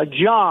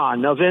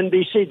 John of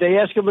NBC. They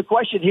ask him a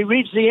question. He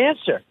reads the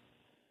answer.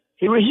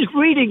 He's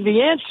reading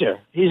the answer.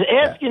 He's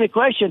asking a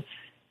question.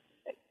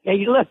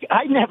 Hey, look,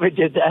 I never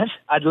did that.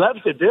 I'd love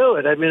to do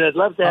it. I mean, I'd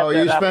love to have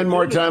that. You spend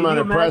more time on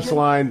a press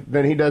line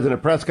than he does in a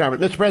press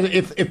conference. Mr.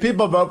 President, if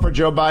people vote for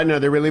Joe Biden, are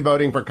they really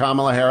voting for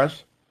Kamala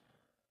Harris?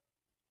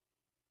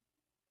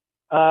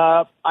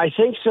 I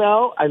think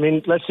so. I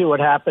mean, let's see what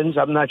happens.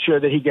 I'm not sure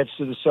that he gets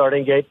to the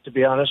starting gate, to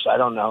be honest. I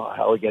don't know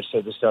how he gets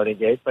to the starting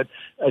gate, but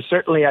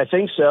certainly I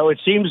think so. It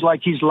seems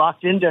like he's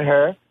locked into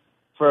her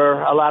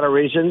for a lot of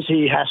reasons.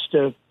 He has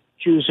to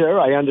choose her,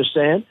 I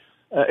understand.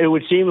 It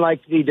would seem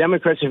like the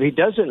Democrats, if he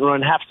doesn't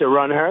run, have to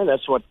run her.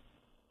 That's what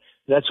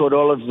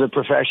all of the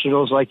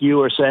professionals like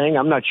you are saying.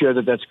 I'm not sure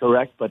that that's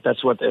correct, but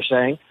that's what they're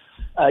saying.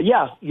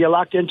 Yeah, you're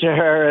locked into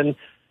her, and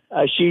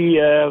she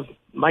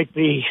might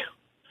be,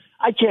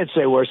 I can't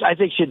say worse. I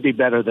think she'd be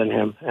better than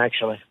him,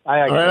 actually. All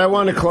right, I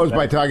want to close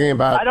by talking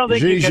about I don't think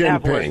Xi you can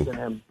have worse Jinping. than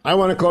him. I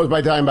want to close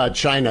by talking about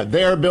China.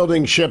 They're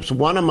building ships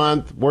one a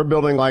month. We're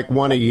building like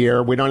one a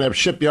year. We don't have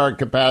shipyard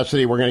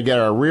capacity. We're going to get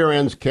our rear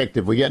ends kicked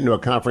if we get into a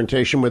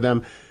confrontation with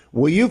them.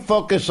 Will you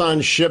focus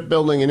on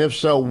shipbuilding, and if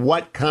so,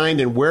 what kind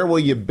and where will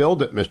you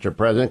build it, Mr.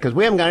 President? Because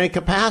we haven't got any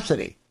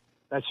capacity.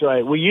 That's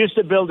right. We used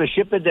to build a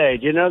ship a day.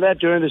 Do you know that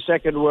during the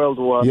Second World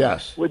War?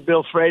 Yes. We'd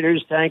build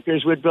freighters,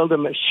 tankers. We'd build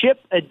them a ship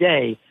a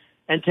day.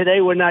 And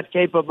today we're not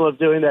capable of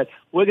doing that.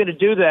 We're going to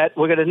do that.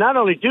 We're going to not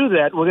only do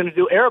that, we're going to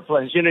do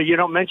airplanes. You know, you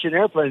don't mention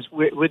airplanes.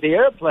 With the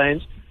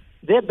airplanes,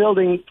 they're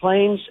building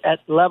planes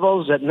at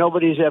levels that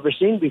nobody's ever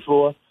seen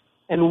before,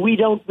 and we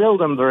don't build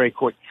them very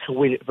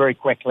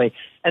quickly.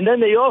 And then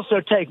they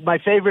also take, my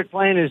favorite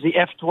plane is the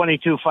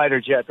F-22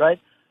 fighter jet, right?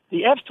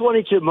 The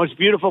F-22, most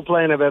beautiful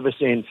plane I've ever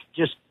seen,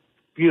 just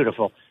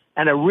beautiful,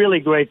 and a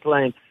really great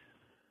plane.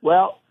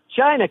 Well,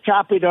 China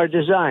copied our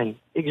design,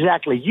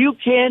 exactly. You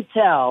can't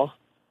tell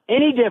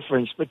any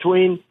difference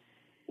between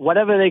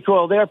whatever they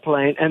call their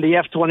plane and the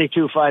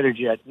F-22 fighter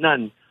jet.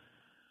 None.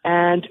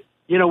 And,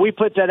 you know, we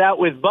put that out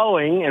with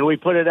Boeing, and we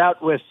put it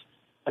out with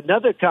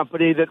another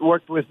company that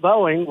worked with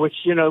Boeing, which,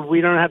 you know,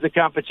 we don't have the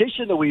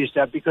competition that we used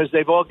to have because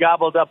they've all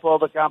gobbled up all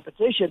the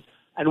competition,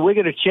 and we're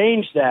going to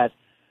change that.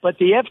 But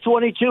the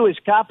F-22 is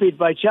copied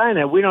by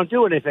China. We don't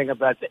do anything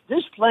about that.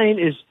 This plane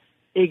is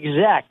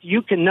exact.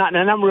 You cannot,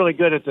 and I'm really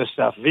good at this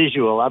stuff,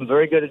 visual. I'm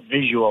very good at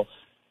visual.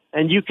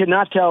 And you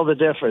cannot tell the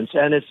difference,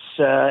 and it's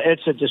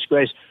a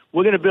disgrace.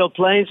 We're going to build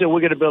planes, and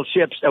we're going to build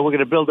ships, and we're going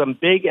to build them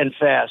big and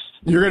fast.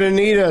 You're going to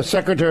need a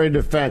Secretary of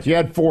Defense. You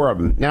had 4 of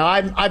them. Now,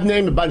 I've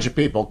named a bunch of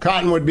people.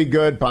 Cotton would be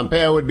good.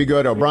 Pompeo would be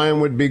good. O'Brien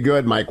would be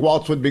good. Mike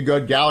Waltz would be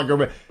good.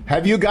 Gallagher.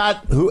 Have you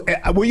got who?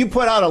 Will you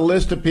put out a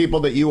list of people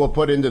that you will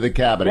put into the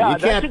cabinet? Yeah,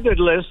 that's a good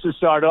list to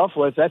start off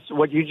with. That's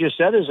what you just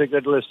said is a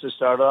good list to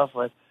start off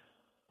with.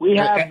 We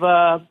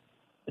have.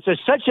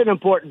 It's such an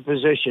important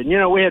position. You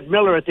know, we had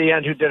Miller at the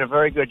end who did a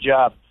very good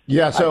job.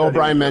 Yeah, so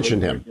O'Brien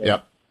mentioned him.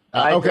 Yep.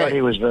 I thought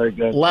he was very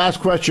good. Last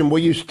question. Will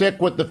you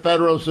stick with the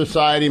Federal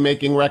Society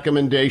making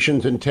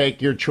recommendations and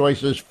take your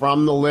choices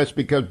from the list?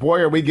 Because, boy,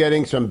 are we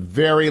getting some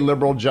very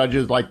liberal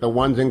judges like the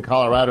ones in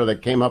Colorado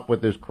that came up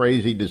with this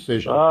crazy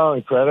decision. Oh,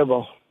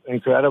 incredible.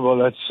 Incredible.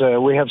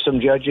 That's we have some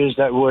judges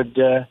that would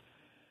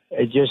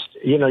just,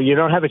 you know, you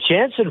don't have a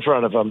chance in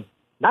front of them.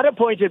 Not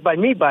appointed by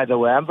me, by the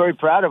way. I'm very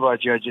proud of our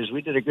judges.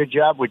 We did a good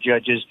job with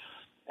judges.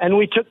 And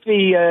we took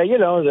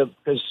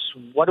because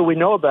what do we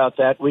know about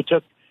that? We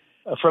took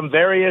from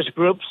various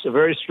groups,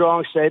 very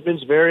strong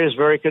statements, various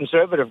very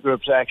conservative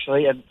groups,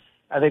 actually. And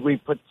I think we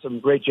put some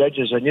great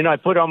judges. And, you know, I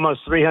put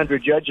almost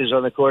 300 judges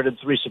on the court and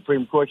 3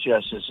 Supreme Court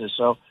justices.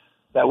 So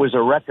that was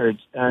a record.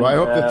 And, well, I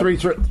hope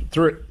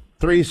the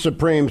three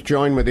Supremes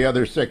join with the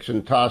other 6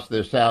 and toss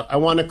this out. I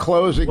want to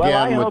close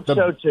again with the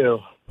so too.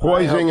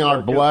 Poisoning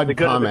our blood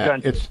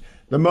comment. It's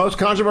the most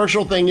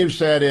controversial thing you've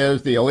said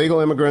is the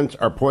illegal immigrants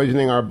are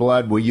poisoning our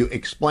blood. Will you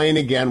explain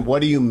again? What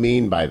do you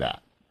mean by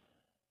that?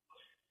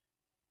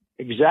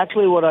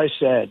 Exactly what I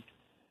said.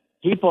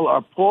 People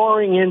are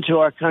pouring into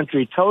our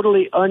country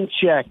totally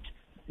unchecked.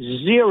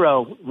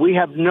 Zero. We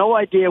have no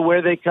idea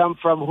where they come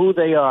from, who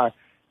they are.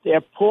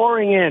 They're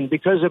pouring in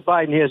because of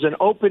Biden. He has an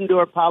open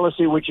door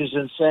policy, which is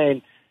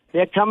insane.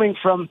 They're coming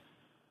from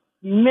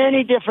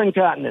many different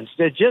continents.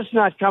 They're just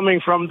not coming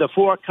from the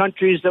 4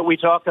 countries that we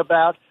talk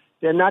about.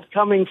 They're not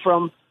coming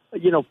from,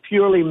 you know,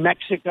 purely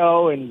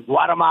Mexico and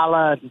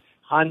Guatemala and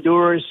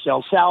Honduras,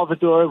 El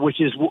Salvador,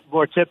 which is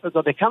more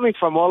typical. They're coming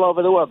from all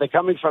over the world. They're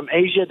coming from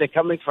Asia. They're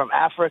coming from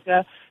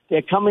Africa.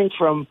 They're coming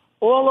from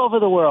all over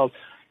the world.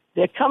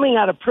 They're coming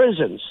out of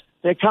prisons.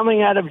 They're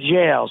coming out of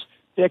jails.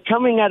 They're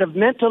coming out of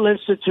mental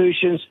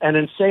institutions and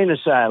insane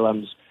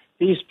asylums.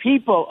 These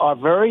people are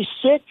very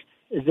sick.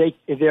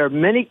 There are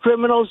many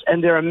criminals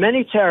and there are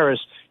many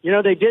terrorists. You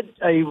know, they did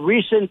a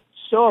recent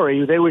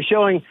story. They were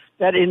showing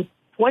that in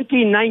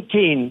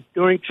 2019,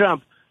 during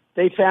Trump,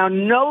 they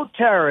found no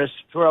terrorists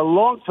for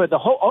almost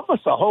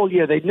a whole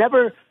year. They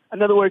never,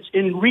 in other words,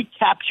 in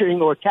recapturing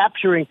or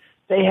capturing,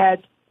 they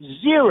had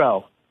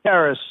 0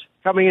 terrorists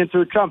coming in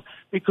through Trump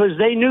because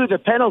they knew the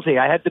penalty.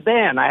 I had the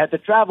ban. I had the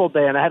travel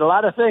ban. I had a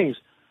lot of things.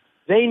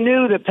 They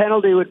knew the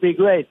penalty would be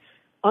great.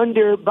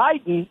 Under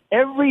Biden,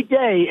 every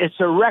day it's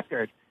a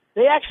record.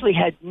 They actually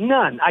had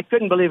none. I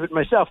couldn't believe it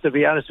myself, to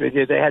be honest with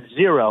you. They had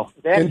zero.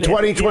 In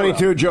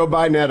 2022, Joe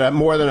Biden had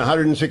more than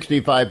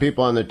 165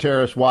 people on the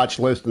terrorist watch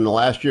list. In the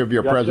last year of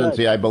your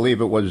presidency, right. I believe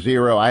it was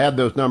zero. I had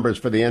those numbers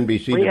for the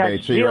NBC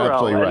debate, so you're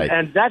absolutely right.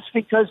 And that's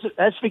because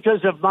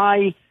of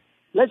my,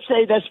 let's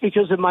say that's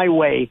because of my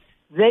way.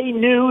 They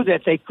knew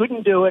that they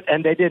couldn't do it,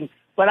 and they didn't.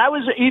 But I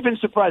was even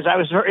surprised. I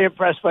was very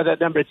impressed by that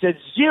number. It said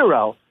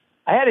zero.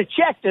 I had it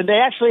checked, and they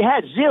actually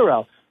had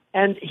zero.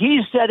 And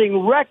he's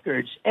setting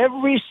records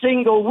every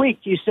single week.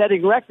 He's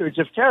setting records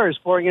of terrorists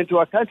pouring into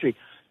our country.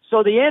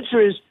 So the answer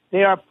is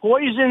they are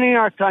poisoning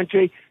our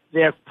country.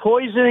 They're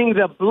poisoning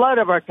the blood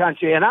of our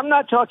country. And I'm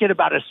not talking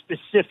about a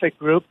specific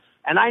group.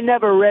 And I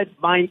never read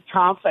Mein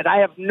Kampf, and I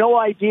have no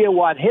idea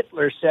what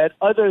Hitler said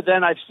other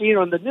than I've seen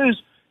on the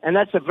news. And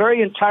that's a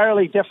very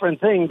entirely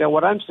different thing than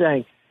what I'm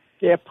saying.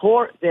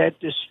 They're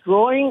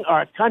destroying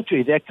our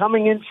country. They're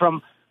coming in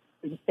from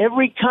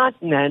every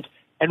continent.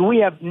 And we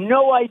have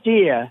no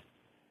idea.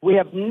 We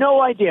have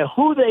no idea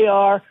who they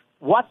are,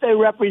 what they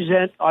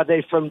represent. Are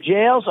they from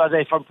jails? Are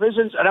they from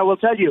prisons? And I will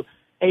tell you,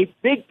 a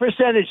big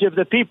percentage of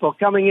the people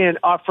coming in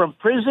are from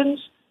prisons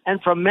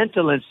and from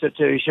mental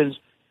institutions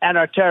and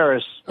are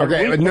terrorists.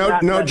 Okay,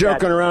 no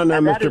joking around now,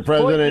 Mr.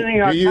 President.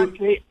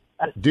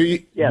 Do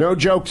you? Yes. No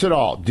jokes at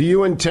all. Do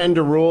you intend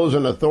to rule as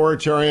an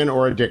authoritarian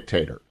or a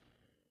dictator?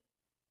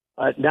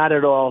 Not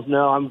at all.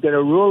 No, I'm going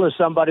to rule as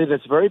somebody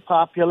that's very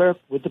popular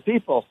with the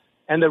people.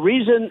 And the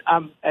reason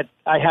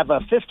I have a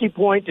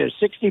 50-point or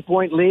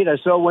 60-point lead, I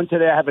saw one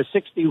today, I have a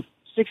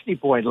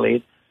 60-point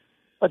lead.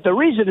 But the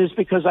reason is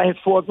because I had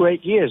 4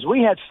 great years.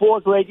 We had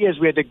 4 great years.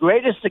 We had the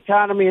greatest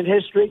economy in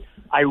history.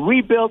 I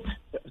rebuilt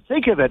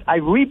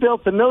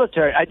the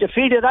military. I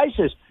defeated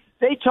ISIS.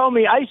 They told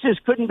me ISIS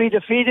couldn't be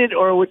defeated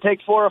or it would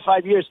take 4 or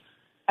 5 years.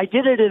 I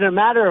did it in a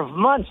matter of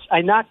months.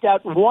 I knocked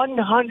out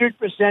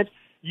 100%.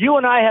 You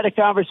and I had a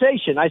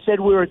conversation. I said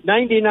we were at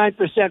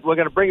 99%. We're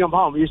going to bring them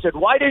home. You said,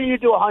 why didn't you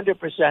do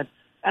 100%?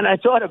 And I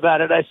thought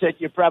about it. I said,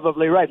 you're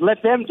probably right.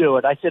 Let them do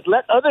it. I said,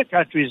 let other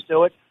countries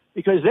do it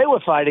because they were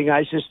fighting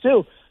ISIS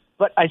too.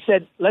 But I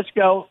said, let's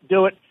go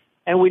do it.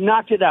 And we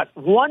knocked it out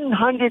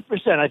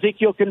 100%. I think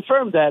you'll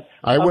confirm that.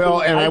 I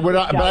will. And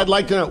but I'd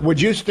like to know,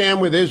 would you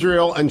stand with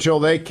Israel until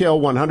they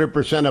kill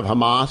 100% of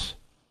Hamas?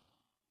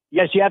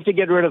 Yes, you have to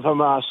get rid of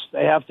Hamas.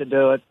 They have to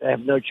do it. They have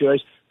no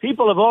choice.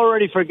 People have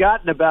already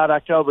forgotten about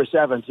October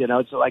 7th. You know,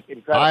 it's like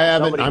incredible. I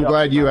haven't. I'm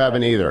glad you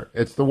haven't either.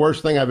 It's the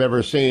worst thing I've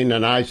ever seen,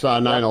 and I saw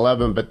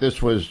 9/11, but this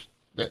was,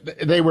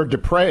 they were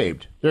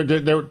depraved.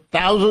 There were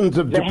thousands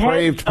of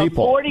depraved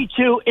people.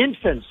 42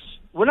 infants.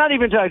 We're not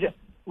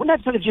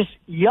talking just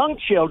young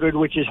children,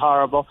 which is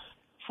horrible.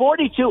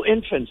 42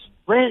 infants,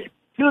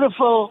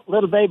 beautiful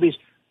little babies.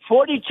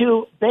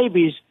 42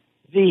 babies,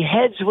 the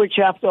heads were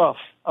chopped off,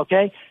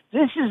 okay?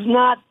 This is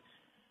not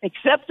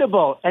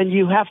acceptable, and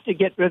you have to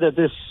get rid of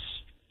this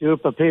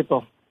group of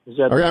people.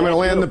 Okay, I'm going to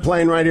land the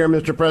plane right here,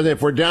 Mr. President.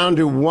 If we're down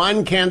to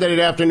one candidate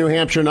after New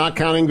Hampshire, not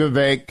counting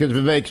Vivek, because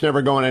Vivek's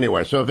never going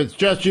anywhere. So if it's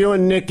just you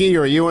and Nikki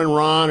or you and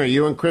Ron or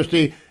you and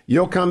Christy,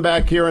 you'll come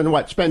back here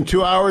and spend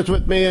 2 hours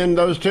with me and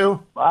those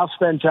two? I'll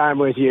spend time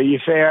with you. You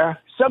fair?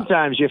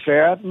 Sometimes you're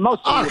fair.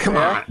 Most of you come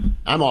fair. On.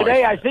 I'm always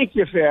Today, fair. I think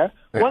you're fair.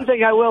 Yeah. One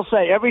thing I will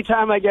say, every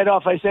time I get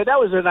off, I say, that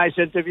was a nice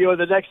interview, and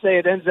the next day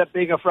it ends up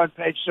being a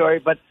front-page story.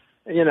 But,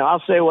 you know,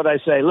 I'll say what I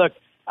say. Look,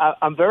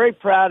 I'm very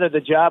proud of the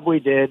job we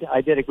did.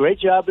 I did a great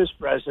job as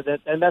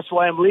president, and that's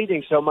why I'm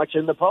leading so much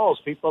in the polls.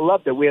 People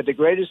loved it. We had the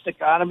greatest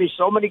economy,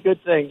 so many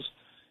good things.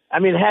 I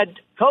mean, had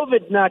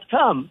COVID not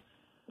come,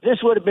 this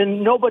would have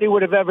been, nobody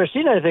would have ever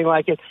seen anything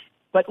like it.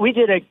 But we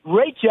did a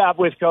great job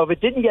with COVID,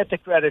 didn't get the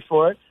credit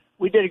for it.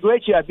 We did a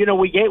great job. You know,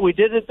 we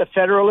did it the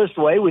Federalist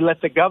way. We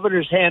let the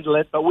governors handle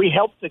it, but we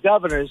helped the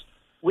governors.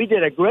 We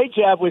did a great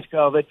job with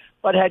COVID,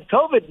 but had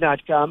COVID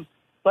not come,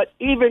 but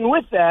even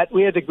with that,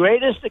 we had the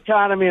greatest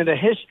economy in the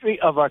history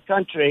of our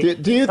country.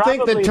 Do you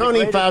think that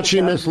Tony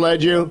Fauci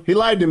misled you? He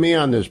lied to me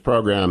on this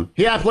program.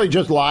 He actually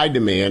just lied to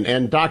me,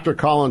 and Dr.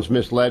 Collins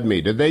misled me.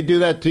 Did they do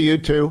that to you,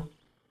 too?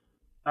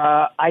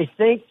 I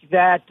think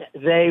that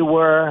they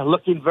were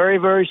looking very,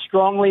 very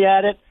strongly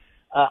at it.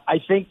 I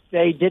think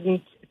they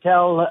didn't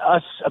tell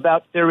us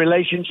about their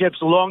relationships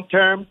long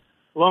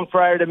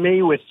prior to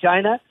me with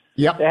China.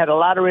 Yep. They had a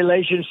lot of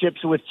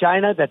relationships with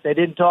China that they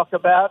didn't talk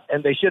about,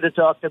 and they should have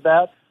talked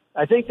about.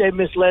 I think they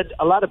misled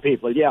a lot of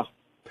people, yeah.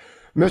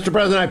 Mr.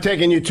 President, I've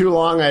taken you too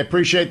long. I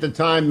appreciate the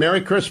time. Merry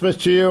Christmas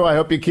to you. I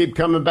hope you keep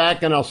coming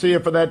back, and I'll see you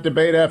for that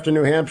debate after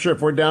New Hampshire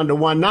if we're down to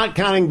one, not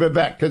counting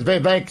Vivek, because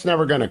Vivek's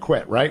never going to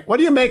quit, right? What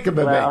do you make of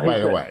Vivek, by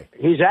the way?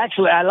 He's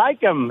actually, I like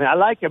him.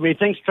 He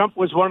thinks Trump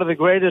was one of the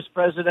greatest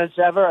presidents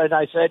ever, and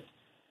I said,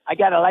 I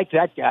got to like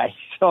that guy.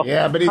 So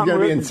yeah, but he's going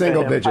to be in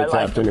single digits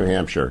after New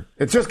Hampshire.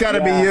 It's just got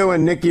to be you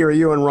and Nikki or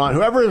you and Ron.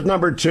 Whoever is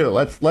number 2,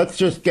 let's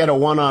just get a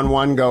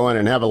one-on-one going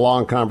and have a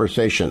long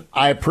conversation.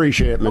 I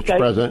appreciate it, Mr.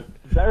 President.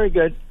 Very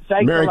good.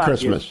 Thanks Merry a lot,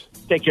 Christmas.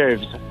 You. Take care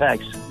of yourself.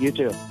 Thanks. You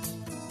too.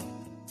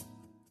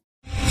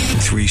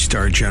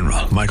 3-star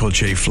general Michael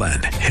J.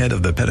 Flynn, head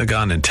of the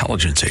Pentagon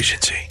Intelligence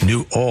Agency,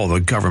 knew all the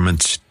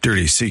government's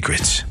dirty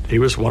secrets. He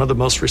was one of the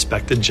most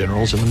respected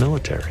generals in the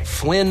military.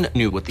 Flynn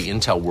knew what the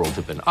intel world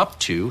had been up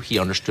to. He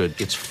understood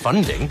its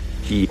funding.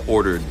 He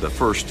ordered the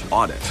first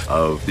audit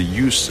of the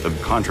use of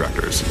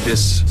contractors.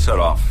 This set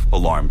off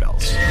alarm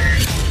bells.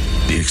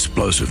 The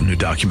explosive new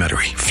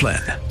documentary,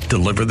 Flynn,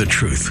 Deliver the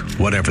Truth,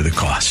 Whatever the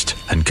Cost,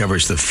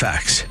 uncovers the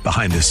facts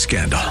behind this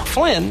scandal.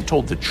 Flynn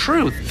told the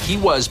truth. He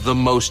was the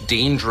most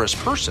dangerous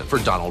person for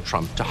Donald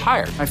Trump to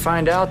hire. I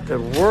find out the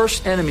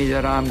worst enemy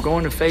that I'm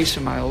going to face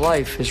in my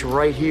life is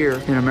right here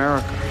in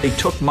America. They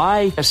took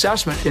my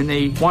assessment and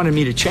they wanted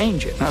me to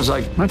change it. And I was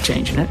like, I'm not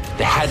changing it.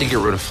 They had to get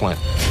rid of Flynn.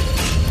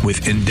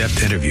 With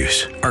in-depth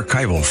interviews,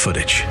 archival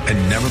footage,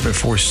 and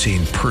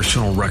never-before-seen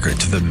personal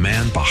records of the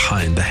man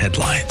behind the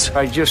headlines.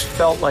 I just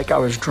felt like I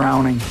was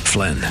drowning.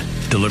 Flynn,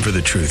 Deliver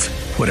the Truth,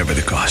 Whatever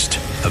the Cost.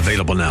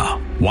 Available now.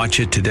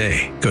 Watch it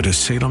today. Go to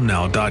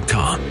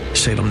salemnow.com.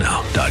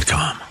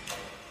 salemnow.com.